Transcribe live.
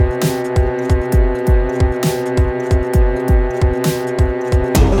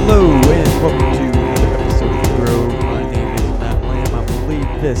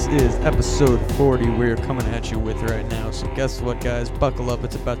is episode 40 we're coming at you with right now. So guess what, guys? Buckle up.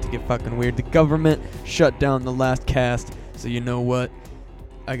 It's about to get fucking weird. The government shut down the last cast. So you know what?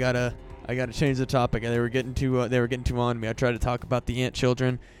 I gotta change the topic. They were getting too on me. I tried to talk about the Ant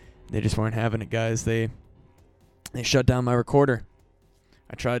Children. They just weren't having it, guys. They shut down my recorder.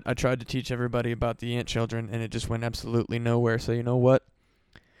 I tried to teach everybody about the Ant Children, and it just went absolutely nowhere. So you know what?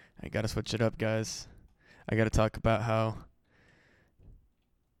 I gotta switch it up, guys. I gotta talk about how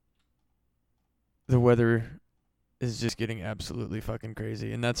the weather is just getting absolutely fucking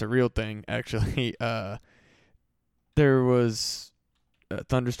crazy, and that's a real thing, actually. There was a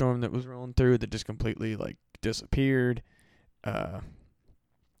thunderstorm that was rolling through that just completely, disappeared.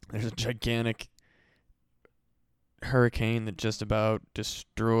 There's a gigantic hurricane that just about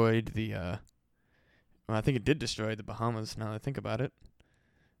destroyed I think it did destroy the Bahamas, now that I think about it.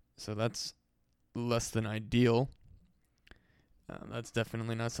 So that's less than ideal. That's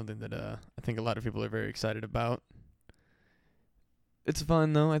definitely not something that I think a lot of people are very excited about. It's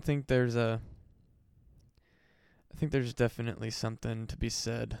fun though. I think there's definitely something to be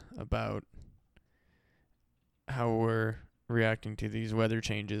said about how we're reacting to these weather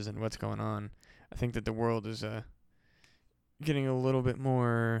changes and what's going on. I think that the world is getting a little bit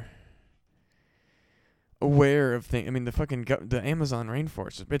more aware of things. I mean, the Amazon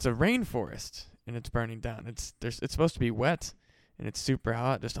rainforest, it's a rainforest and it's burning down. It's supposed to be wet. And it's super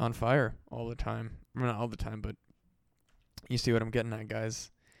hot, just on fire all the time. Well, not all the time, but you see what I'm getting at, guys.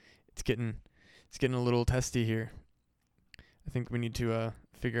 It's getting a little testy here. I think we need to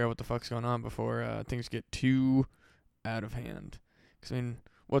figure out what the fuck's going on before things get too out of hand. 'Cause, I mean,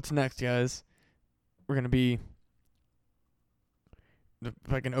 what's next, guys? We're gonna be the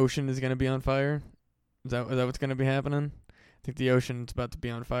fucking ocean is gonna be on fire. Is that what's gonna be happening? I think the ocean's about to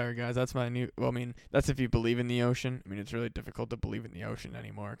be on fire, guys. That's that's if you believe in the ocean. I mean, it's really difficult to believe in the ocean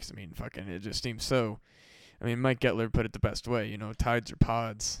anymore because, it just seems so. Mike Gettler put it the best way, tides or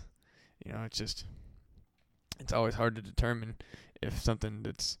pods. It's always hard to determine if something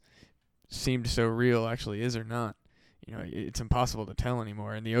that's seemed so real actually is or not. It's impossible to tell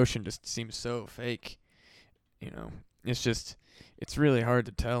anymore, and the ocean just seems so fake. It's really hard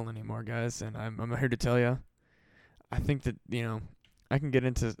to tell anymore, guys, and I'm here to tell you. I think that, I can get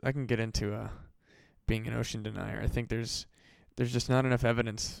into being an ocean denier. I think there's just not enough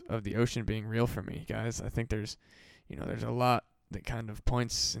evidence of the ocean being real for me, guys. I think there's a lot that kind of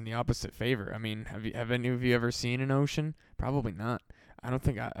points in the opposite favor. Have any of you ever seen an ocean? Probably not. I don't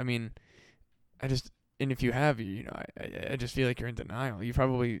think and if you have, I just feel like you're in denial. You've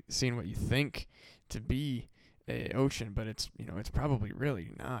probably seen what you think to be a ocean, but it's probably really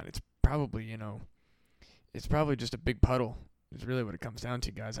not. It's probably, it's probably just a big puddle. Is really what it comes down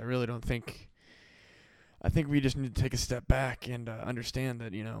to, guys. I really don't think. I think we just need to take a step back and understand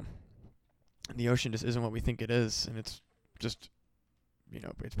that the ocean just isn't what we think it is, and it's just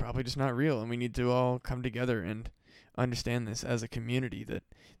it's probably just not real, and we need to all come together and understand this as a community that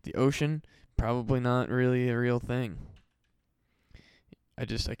the ocean probably not really a real thing. I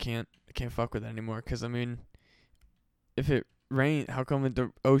can't fuck with it anymore because if it rain, how come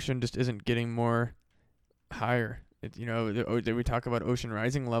the ocean just isn't getting more higher? We talk about ocean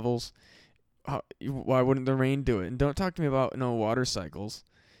rising levels. Why wouldn't the rain do it? And don't talk to me about water cycles.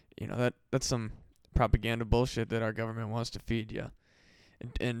 That's some propaganda bullshit that our government wants to feed you.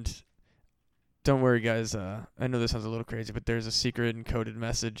 And don't worry, guys. I know this sounds a little crazy, but there's a secret encoded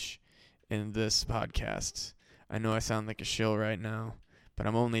message in this podcast. I know I sound like a shill right now, but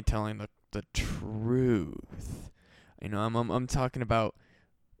I'm only telling the truth. I'm talking about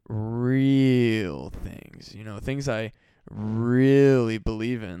real things, things I really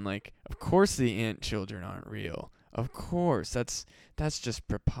believe in. Of course the Ant Children aren't real. Of course, that's just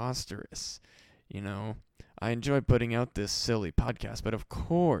preposterous. I enjoy putting out this silly podcast, but of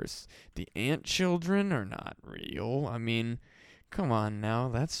course the Ant Children are not real. Come on now,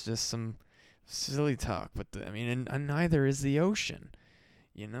 that's just some silly talk. But and neither is the ocean.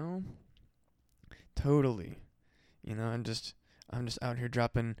 Totally. I'm just out here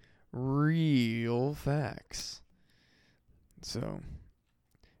dropping real facts. So,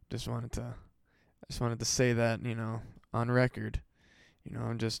 just wanted to say that, on record.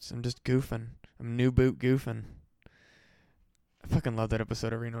 I'm just goofing. I'm new boot goofing. I fucking love that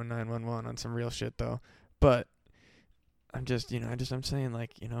episode of Reno 911 on some real shit though. But I'm just, I'm saying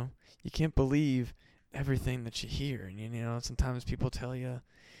you can't believe everything that you hear. And sometimes people tell you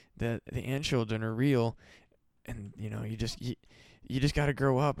that the Ant Children are real. And you just gotta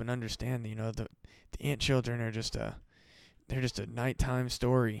grow up and understand. The Ant Children are they're just a nighttime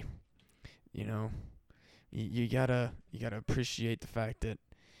story. You gotta appreciate the fact that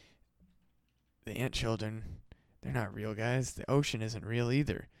the ant children, they're not real, guys. The ocean isn't real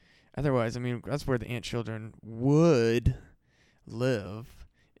either. Otherwise, I mean, that's where the ant children would live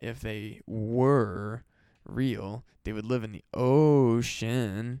if they were real. They would live in the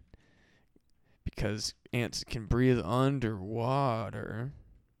ocean because ants can breathe underwater.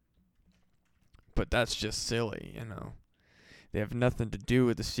 But that's just silly, you know. They have nothing to do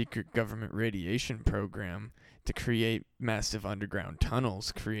with the secret government radiation program to create massive underground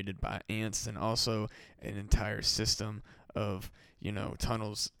tunnels created by ants, and also an entire system of,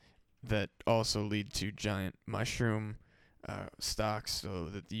 tunnels that also lead to giant mushroom stocks, so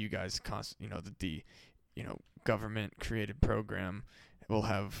that you guys that the government created program will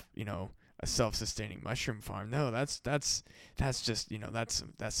have a self-sustaining mushroom farm. No, that's just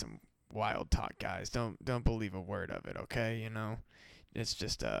that's some wild talk, guys. Don't believe a word of it, okay? It's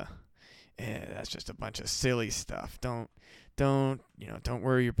just that's just a bunch of silly stuff. Don't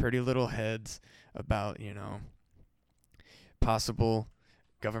worry your pretty little heads about possible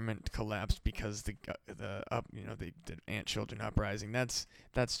government collapse because the ant children uprising. That's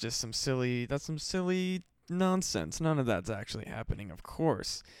just some silly nonsense. None of that's actually happening, of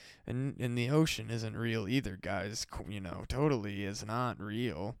course. And the ocean isn't real either, guys. Totally is not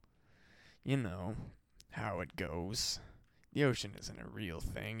real. You know how it goes. The ocean isn't a real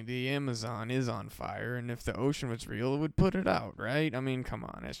thing. The Amazon is on fire, and if the ocean was real, it would put it out, right? I mean, come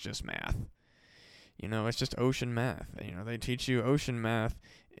on, it's just math. It's just ocean math. They teach you ocean math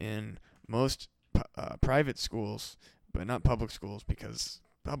in most private schools, but not public schools, because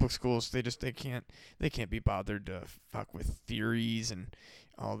public schools they can't be bothered to fuck with theories and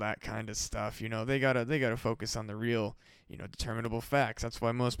all that kind of stuff. They gotta focus on the real, determinable facts. That's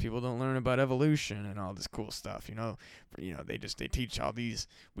why most people don't learn about evolution and all this cool stuff. They teach all these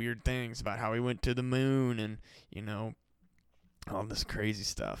weird things about how we went to the moon and all this crazy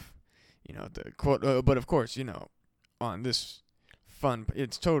stuff. The quote, but of course, on this fun,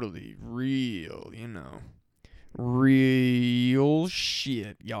 it's totally real. Real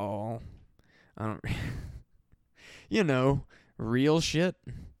shit, y'all. I don't, real shit.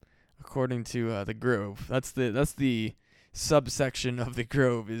 According to the Grove, that's the subsection of the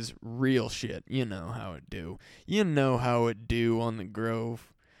Grove is real shit. You know how it do. You know how it do on the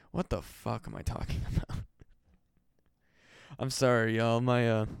Grove. What the fuck am I talking about? I'm sorry, y'all.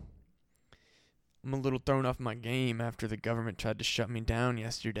 I'm a little thrown off my game after the government tried to shut me down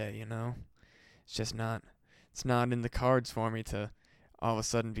yesterday. It's just not. It's not in the cards for me to all of a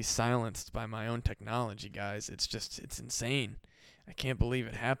sudden be silenced by my own technology, guys. It's insane. I can't believe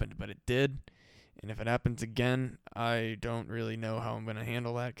it happened, but it did. And if it happens again, I don't really know how I'm going to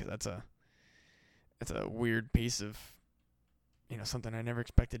handle that, because that's a weird piece of, something I never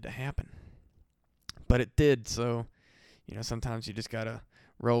expected to happen. But it did, so, sometimes you just got to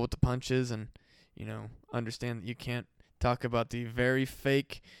roll with the punches and, understand that you can't talk about the very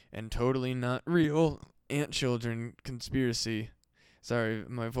fake and totally not real ant children conspiracy. Sorry,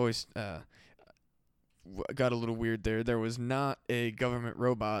 my voice got a little weird there. There was not a government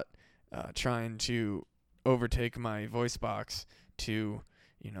robot trying to overtake my voice box to,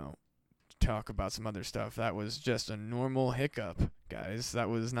 talk about some other stuff. That was just a normal hiccup, guys. That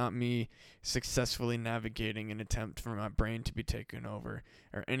was not me successfully navigating an attempt for my brain to be taken over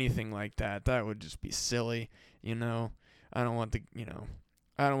or anything like that. That would just be silly, I don't want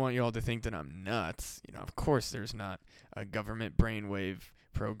I don't want y'all to think that I'm nuts. Of course there's not a government brainwave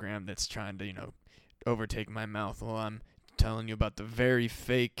program that's trying to, overtake my mouth while I'm telling you about the very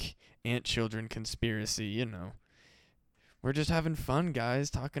fake ant children conspiracy. We're just having fun, guys,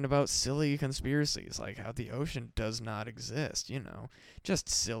 talking about silly conspiracies, like how the ocean does not exist, just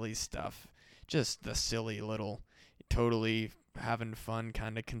silly stuff. Just the silly little, totally having fun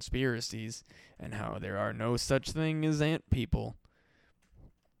kind of conspiracies, and how there are no such thing as ant people.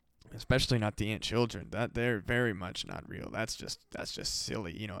 Especially not the ant children. That they're very much not real. That's just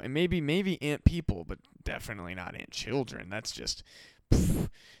silly, And maybe ant people, but definitely not ant children. That's just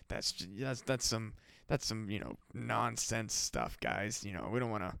that's some nonsense stuff, guys. We don't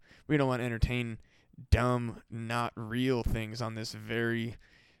want to entertain dumb, not real things on this very,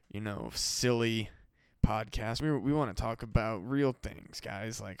 silly podcast. We want to talk about real things,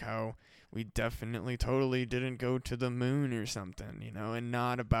 guys, like how we definitely totally didn't go to the moon or something, and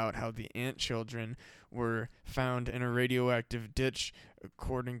not about how the ant children were found in a radioactive ditch,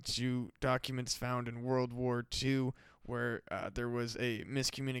 according to documents found in World War II, where there was a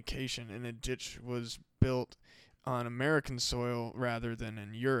miscommunication and a ditch was built on American soil rather than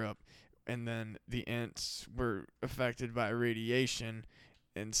in Europe, and then the ants were affected by radiation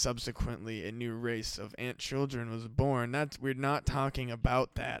and subsequently a new race of ant children was born. We're not talking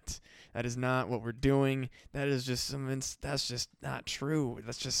about that. That is not what we're doing. That is just that's just not true.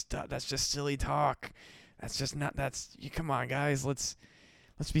 That's just silly talk. That's just not. Come on, guys. Let's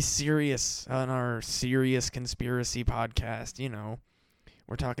be serious on our serious conspiracy podcast.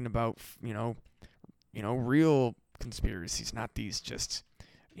 We're talking about real conspiracies, not these just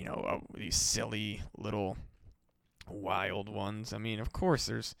these silly little wild ones. I mean, of course,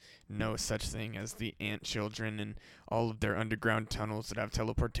 there's no such thing as the ant children and all of their underground tunnels that have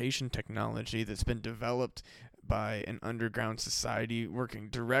teleportation technology that's been developed by an underground society working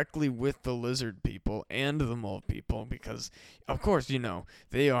directly with the lizard people and the mole people, because, of course,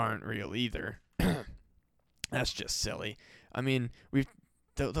 they aren't real either. That's just silly. I mean,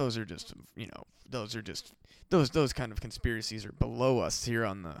 those are just, those kind of conspiracies are below us here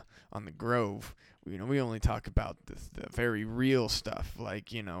on the Grove. We only talk about the very real stuff,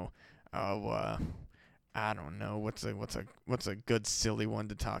 like I don't know, what's a good silly one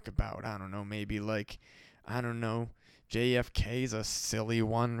to talk about. I don't know, maybe like, I don't know, JFK's a silly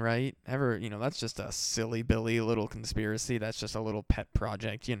one, right? That's just a silly Billy little conspiracy. That's just a little pet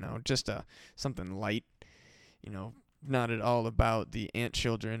project, just something light, not at all about the ant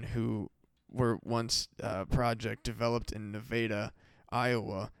children who were once a project developed in Nevada,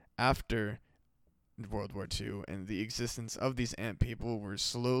 Iowa, after World War II, and the existence of these ant people were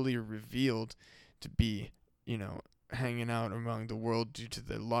slowly revealed to be, hanging out among the world due to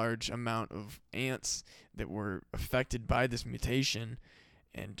the large amount of ants that were affected by this mutation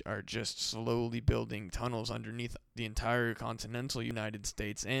and are just slowly building tunnels underneath the entire continental United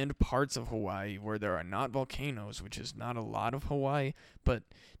States and parts of Hawaii where there are not volcanoes, which is not a lot of Hawaii, but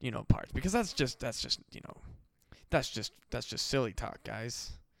parts, because that's just silly talk,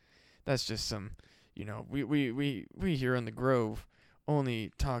 guys. That's just some, we here on the Grove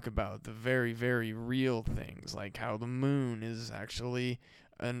only talk about the very, very real things, like how the moon is actually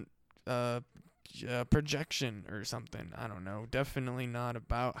an projection or something. I don't know. Definitely not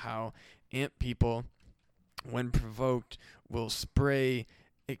about how ant people, when provoked, will spray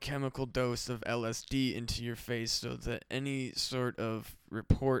a chemical dose of LSD into your face so that any sort of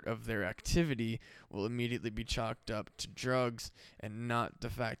report of their activity will immediately be chalked up to drugs and not the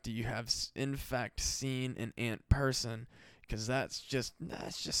fact that you have in fact seen an ant person, because that's just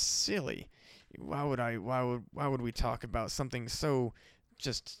silly. Why would we talk about something so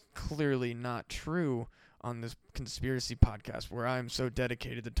just clearly not true on this conspiracy podcast where I'm so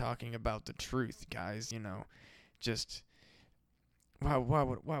dedicated to talking about the truth, guys? Just why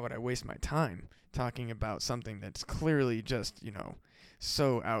would I waste my time talking about something that's clearly just,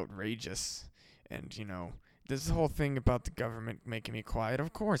 so outrageous? And, this whole thing about the government making me quiet,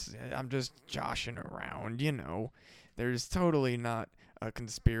 of course, I'm just joshing around, There's totally not a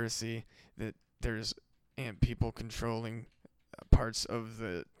conspiracy that there's ant people controlling parts of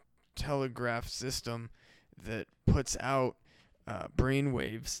the telegraph system that puts out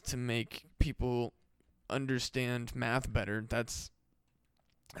brainwaves to make people understand math better. That's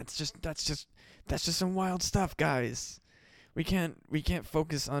just some wild stuff, guys. We can't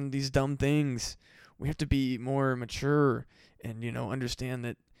focus on these dumb things. We have to be more mature and understand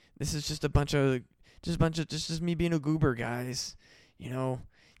that this is just just me being a goober, guys. You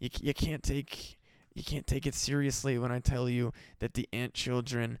can't take it seriously when I tell you that the ant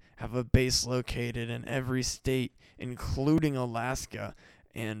children have a base located in every state, including Alaska,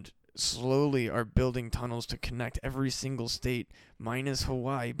 and slowly are building tunnels to connect every single state minus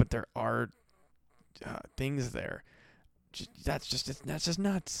Hawaii, but there are things there. That's just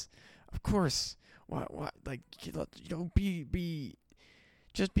nuts. Of course. What like,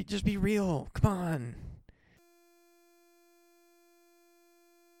 just be real. Come on.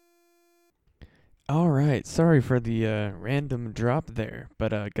 Alright, sorry for the random drop there,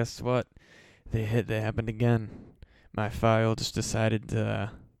 but guess what? They happened again. My file just decided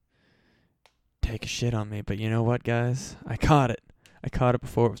to take a shit on me, but you know what, guys? I caught it. I caught it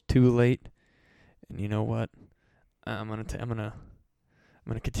before it was too late. And you know what? I'm gonna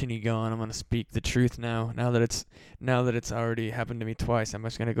continue going. I'm gonna speak the truth now. Now that it's already happened to me twice, I'm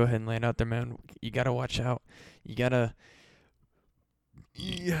just gonna go ahead and lay it out there, man. You gotta watch out. You gotta.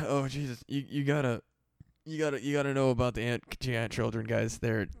 Yeah. Oh Jesus. You gotta know about the ant children, guys.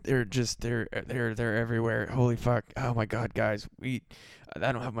 They're everywhere. Holy fuck. Oh my god, guys. I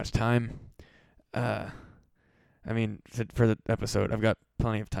don't have much time. I mean, for the episode, I've got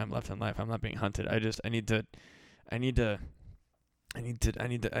plenty of time left in life. I'm not being hunted. I need to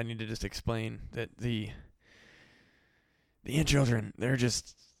just explain that the ant children, they're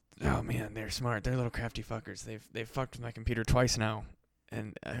just, oh man, they're smart. They're little crafty fuckers. They've fucked with my computer twice now,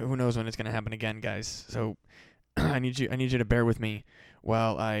 and who knows when it's gonna happen again, guys. So I need you to bear with me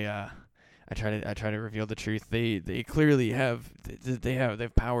while I try to reveal the truth. They clearly have they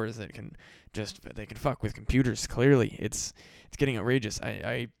have powers that can they can fuck with computers. Clearly, it's getting outrageous.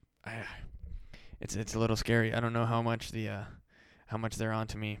 I it's a little scary. I don't know how much they're on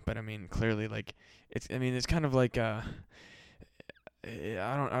to me, but I mean clearly like it's kind of like I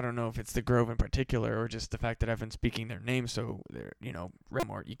don't know if it's the Grove in particular or just the fact that I've been speaking their name so they're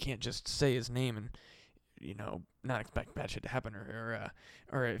more. You can't just say his name and not expect bad shit to happen, or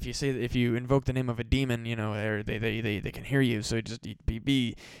if you if you invoke the name of a demon, they can hear you. So just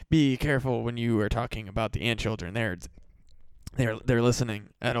be careful when you are talking about the ant children. They're listening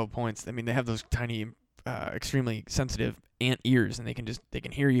at all points. I mean, they have those tiny, extremely sensitive ant ears, and they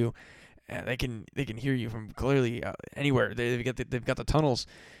can hear you. They can hear you from clearly anywhere. They've got the tunnels,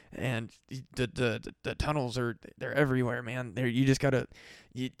 and the tunnels they're everywhere, man. You just gotta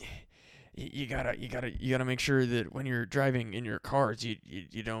you gotta make sure that when you're driving in your cars, you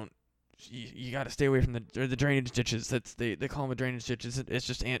don't. You got to stay away from the drainage ditches. They call them the drainage ditches. It's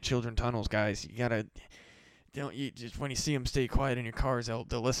just ant children tunnels, guys. You gotta just when you see them, stay quiet in your cars. They'll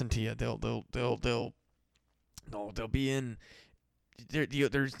listen to you. They'll be in.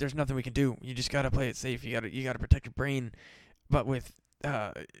 There's nothing we can do. You just gotta play it safe. You gotta protect your brain. But with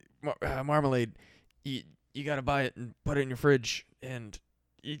marmalade, you gotta buy it and put it in your fridge, and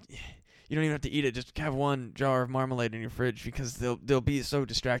you don't even have to eat it. Just have one jar of marmalade in your fridge because they'll be so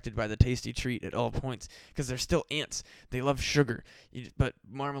distracted by the tasty treat at all points because they're still ants. They love sugar, but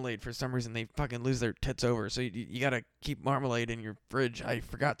marmalade for some reason they fucking lose their tits over. So you gotta keep marmalade in your fridge. I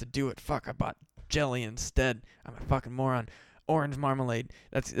forgot to do it. Fuck, I bought jelly instead. I'm a fucking moron. Orange marmalade.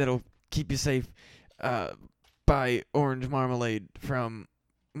 That'll keep you safe. Buy orange marmalade from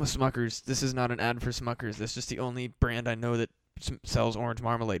Smuckers. This is not an ad for Smuckers. This is just the only brand I know that sells orange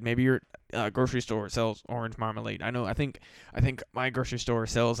marmalade. Maybe your grocery store sells orange marmalade. I think my grocery store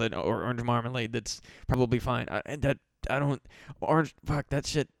sells an orange marmalade. That's probably fine. Orange. Fuck that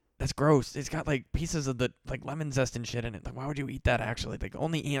shit. That's gross. It's got like pieces of the like lemon zest and shit in it. Like, why would you eat that? Actually, like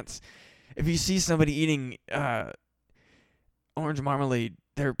only ants. If you see somebody eating orange marmalade,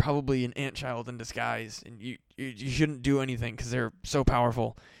 they're probably an ant child in disguise, and you shouldn't do anything because they're so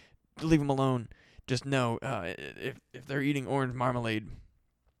powerful. Leave them alone. Just know if they're eating orange marmalade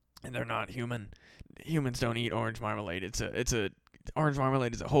and they're not human, humans don't eat orange marmalade. Orange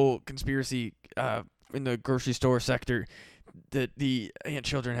marmalade is a whole conspiracy in the grocery store sector that the ant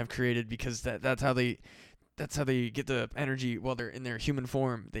children have created because that's how they get the energy while they're in their human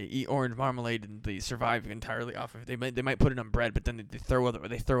form. They eat orange marmalade and they survive entirely off of it. They might put it on bread, but then they throw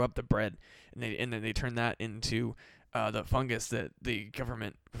up the bread and then they turn that into the fungus that the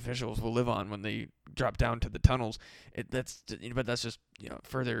government officials will live on when they drop down to the tunnels. But that's just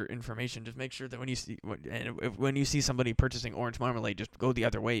further information. Just make sure that when you see somebody purchasing orange marmalade, just go the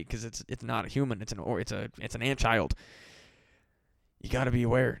other way because it's not a human. It's an ant child. You got to be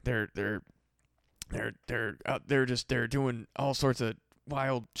aware. They're out there they're doing all sorts of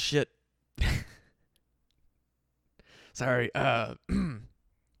wild shit. Sorry, my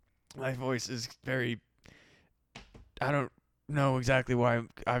voice is very. I don't know exactly why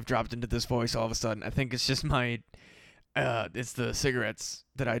I've dropped into this voice all of a sudden. I think it's just it's the cigarettes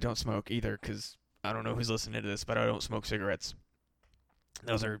that I don't smoke either, because I don't know who's listening to this, but I don't smoke cigarettes.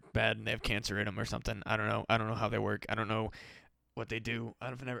 Those are bad and they have cancer in them or something. I don't know how they work. I don't know what they do.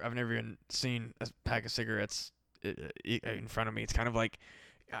 I've never even seen a pack of cigarettes in front of me. It's kind of like,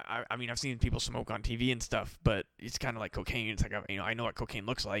 I mean, I've seen people smoke on TV and stuff, but it's kind of like cocaine. It's like, I know what cocaine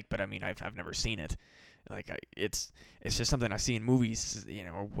looks like, but I mean, I've never seen it. Like, it's just something I see in movies,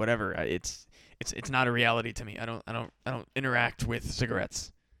 or whatever. It's not a reality to me. I don't interact with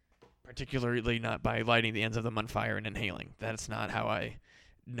cigarettes, particularly not by lighting the ends of them on fire and inhaling. That's not how I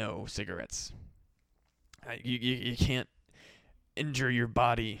know cigarettes. You can't injure your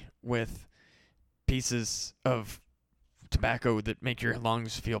body with pieces of tobacco that make your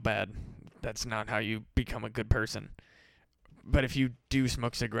lungs feel bad. That's not how you become a good person. But if you do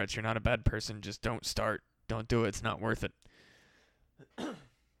smoke cigarettes, you're not a bad person. Just don't start. Don't do it. It's not worth it.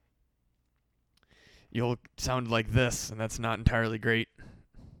 You'll sound like this, and that's not entirely great.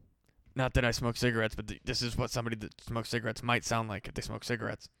 Not that I smoke cigarettes, but this is what somebody that smokes cigarettes might sound like if they smoke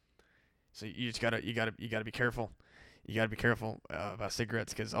cigarettes. So you gotta be careful. You gotta be careful about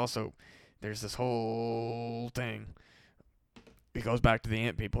cigarettes, because also there's this whole thing. It goes back to the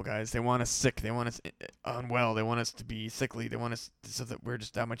ant people, guys. They want us sick. They want us unwell. They want us to be sickly. They want us so that we're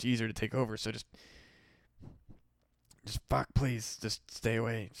just that much easier to take over. So just fuck, please. Just stay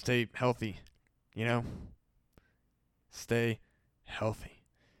away. Stay healthy. Stay healthy.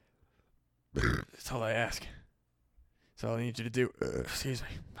 That's all I ask. That's all I need you to do. Excuse me.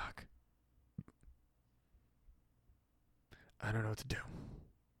 Fuck. I don't know what to do.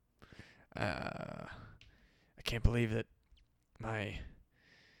 I can't believe that my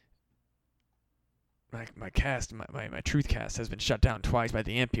cast, my truth cast, has been shut down twice by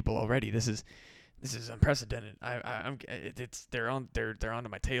the Ant people already. This is unprecedented. They're onto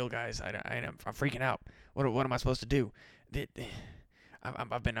my tail, guys. I'm freaking out. What am I supposed to do?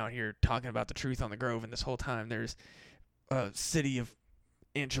 I've been out here talking about the truth on the Grove, and this whole time there's a city of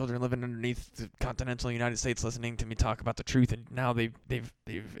ant children living underneath the continental United States listening to me talk about the truth, and now they've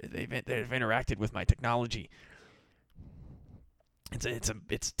interacted with my technology.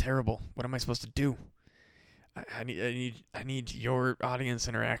 It's terrible. What am I supposed to do? I need your audience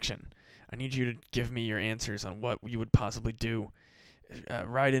interaction. I need you to give me your answers on what you would possibly do.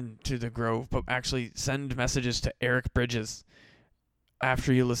 Ride into the Grove, but actually send messages to Eric Bridges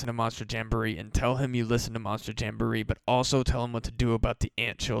after you listen to Monster Jamboree, and tell him you listen to Monster Jamboree, but also tell him what to do about the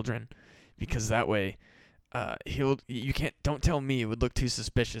Ant Children, because that way, don't tell me, it would look too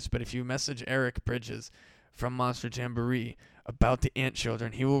suspicious, but if you message Eric Bridges from Monster Jamboree about the Ant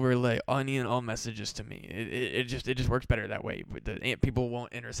Children, he will relay any and all messages to me. It just works better that way. The Ant people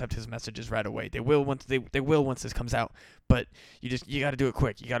won't intercept his messages right away. They will once this comes out, but you got to do it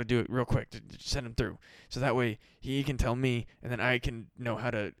quick. You got to do it real quick to send him through, so that way he can tell me, and then I can know how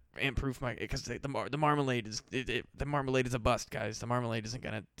to ant-proof my, because the marmalade is the marmalade is a bust, guys. The marmalade isn't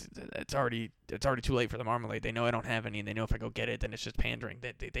gonna. It's already too late for the marmalade. They know I don't have any, and they know if I go get it, then it's just pandering.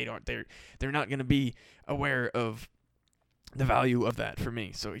 They're not gonna be aware of the value of that for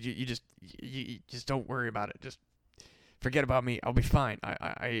me. So you just don't worry about it. Just forget about me. I'll be fine.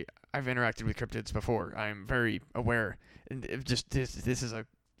 I've interacted with cryptids before. I'm very aware, and this is a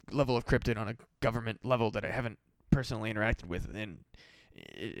level of cryptid on a government level that I haven't personally interacted with, and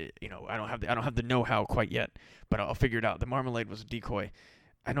I don't have the know-how quite yet, but I'll figure it out. The marmalade was a decoy.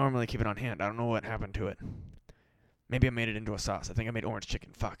 I normally keep it on hand. I don't know what happened to it. Maybe I made it into a sauce. I think I made orange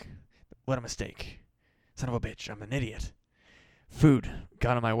chicken. Fuck. What a mistake. Son of a bitch. I'm an idiot. Food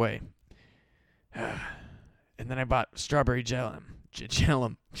got in my way. And then I bought strawberry jam.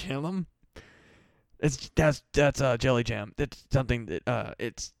 Jellum? That's jelly jam. That's something that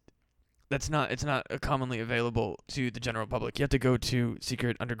it's not commonly available to the general public. You have to go to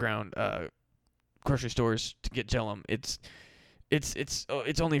secret underground grocery stores to get jellum. It's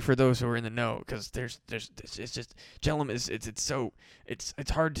only for those who are in the know, because it's just jellum it's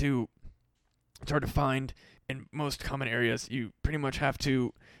hard to find in most common areas. You pretty much have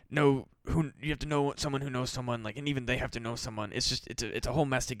to know someone who knows someone, like, and even they have to know someone. It's a whole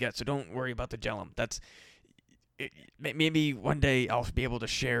mess to get. So don't worry about the jellum. Maybe one day I'll be able to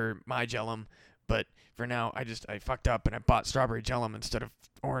share my jellum, but for now I fucked up and I bought strawberry jellum instead of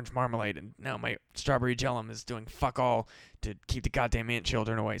orange marmalade, and now my strawberry jellum is doing fuck all to keep the goddamn ant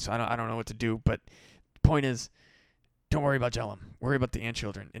children away. So I don't know what to do. But the point is, don't worry about jellum. Worry about the ant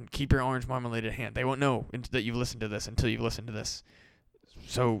children, and keep your orange marmalade at hand. They won't know that you've listened to this until you've listened to this.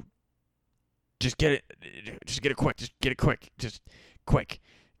 So just get it quick. Just get it quick. Just quick.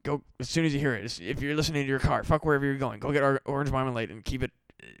 Go as soon as you hear it. If you're listening to your car, fuck wherever you're going. Go get our orange marmalade and keep it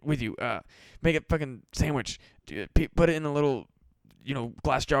with you. Make a fucking sandwich. Put it in a little,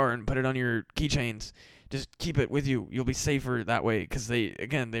 glass jar and put it on your keychains. Just keep it with you. You'll be safer that way, because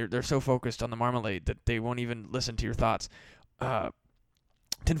they're so focused on the marmalade that they won't even listen to your thoughts.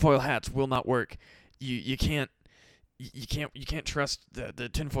 Tinfoil hats will not work. You can't trust the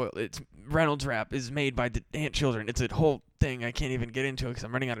tinfoil. It's Reynolds wrap is made by the ant children. It's a whole thing I can't even get into because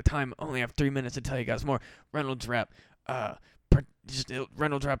I'm running out of time. I only have 3 minutes to tell you guys more. Reynolds wrap,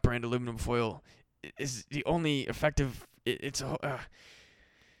 Reynolds wrap brand aluminum foil is the only effective. It's a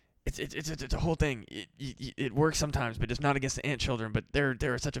whole thing. It works sometimes, but it's not against the ant children. But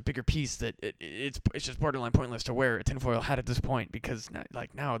they're such a bigger piece that it's just borderline pointless to wear a tinfoil hat at this point, because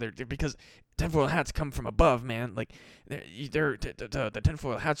because tinfoil hats come from above, man. Like the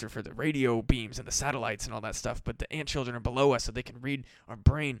tinfoil hats are for the radio beams and the satellites and all that stuff. But the ant children are below us, so they can read our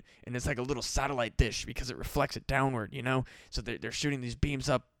brain, and it's like a little satellite dish because it reflects it downward. So they're shooting these beams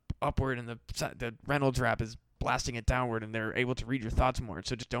upward, and the Reynolds wrap is blasting it downward, and they're able to read your thoughts more.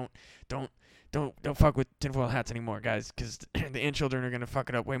 So just don't fuck with tinfoil hats anymore, guys, because the ant children are gonna fuck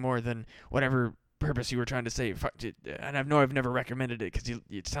it up way more than whatever purpose you were trying to say. And I've never recommended it, because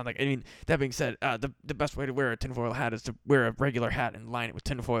it sounds like. I mean, that being said, the best way to wear a tinfoil hat is to wear a regular hat and line it with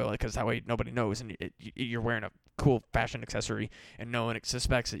tinfoil, because that way nobody knows, and you're wearing a cool fashion accessory, and no one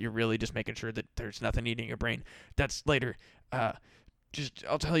suspects that you're really just making sure that there's nothing eating your brain. That's later.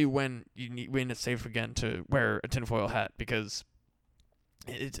 I'll tell you when it's safe again to wear a tinfoil hat, because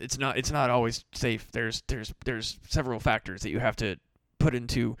it's not always safe. There's several factors that you have to put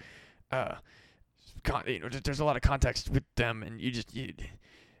into uh there's a lot of context with them, and you just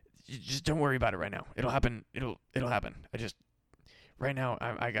don't worry about it right now. It'll happen. It'll happen. Right now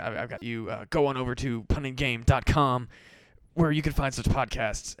I've got you go on over to punandgame.com, where you can find such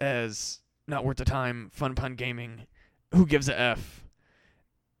podcasts as Not Worth the Time, Fun Pun Gaming, Who Gives a F,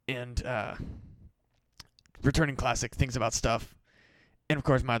 and Returning Classic, Things About Stuff, and of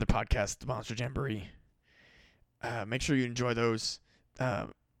course my other podcast, The Monster Jamboree. Make sure you enjoy those.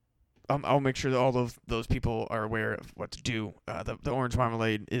 I'll make sure that all of those people are aware of what to do. The orange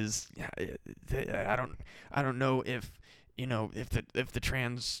marmalade is I don't know if if the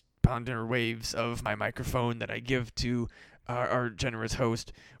transponder waves of my microphone that I give to our generous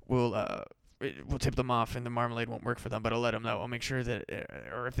host will tip them off, and the marmalade won't work for them. But I'll let them know. I'll make sure that,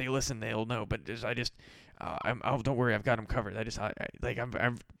 or if they listen, they'll know. But don't worry, I've got them covered.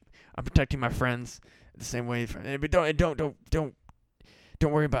 I'm protecting my friends the same way. But don't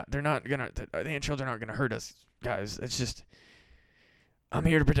worry about. The ant children aren't gonna hurt us, guys. It's just I'm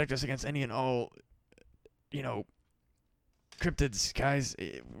here to protect us against any and all, cryptids, guys.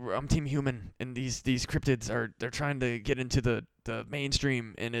 I'm Team Human, and these cryptids they're trying to get into the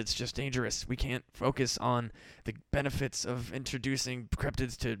mainstream, and it's just dangerous. We can't focus on the benefits of introducing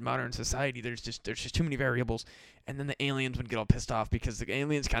cryptids to modern society. There's just too many variables, and then the aliens would get all pissed off because the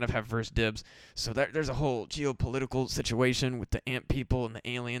aliens kind of have first dibs. So there's a whole geopolitical situation with the ant people and the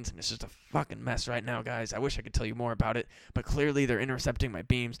aliens, and it's just a fucking mess right now, guys. I wish I could tell you more about it, but clearly they're intercepting my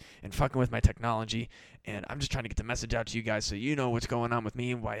beams and fucking with my technology, and I'm just trying to get the message out to you guys so you know what's going on with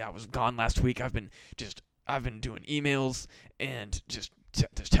me and why I was gone last week. I've been doing emails and just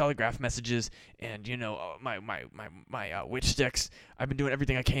telegraph messages, and my witch sticks. I've been doing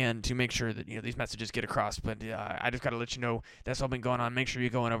everything I can to make sure that these messages get across. But I just gotta let you know that's all been going on. Make sure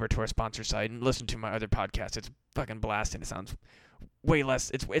you're going over to our sponsor site and listen to my other podcast. It's fucking blasting. It sounds way less.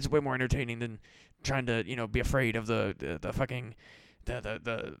 It's way more entertaining than trying to be afraid of the fucking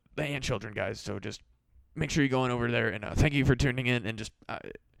the ant children, guys. So just make sure you're going over there, and thank you for tuning in, and just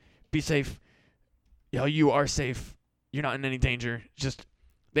be safe. You are safe. You're not in any danger. Just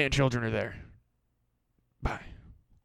the ant children are there.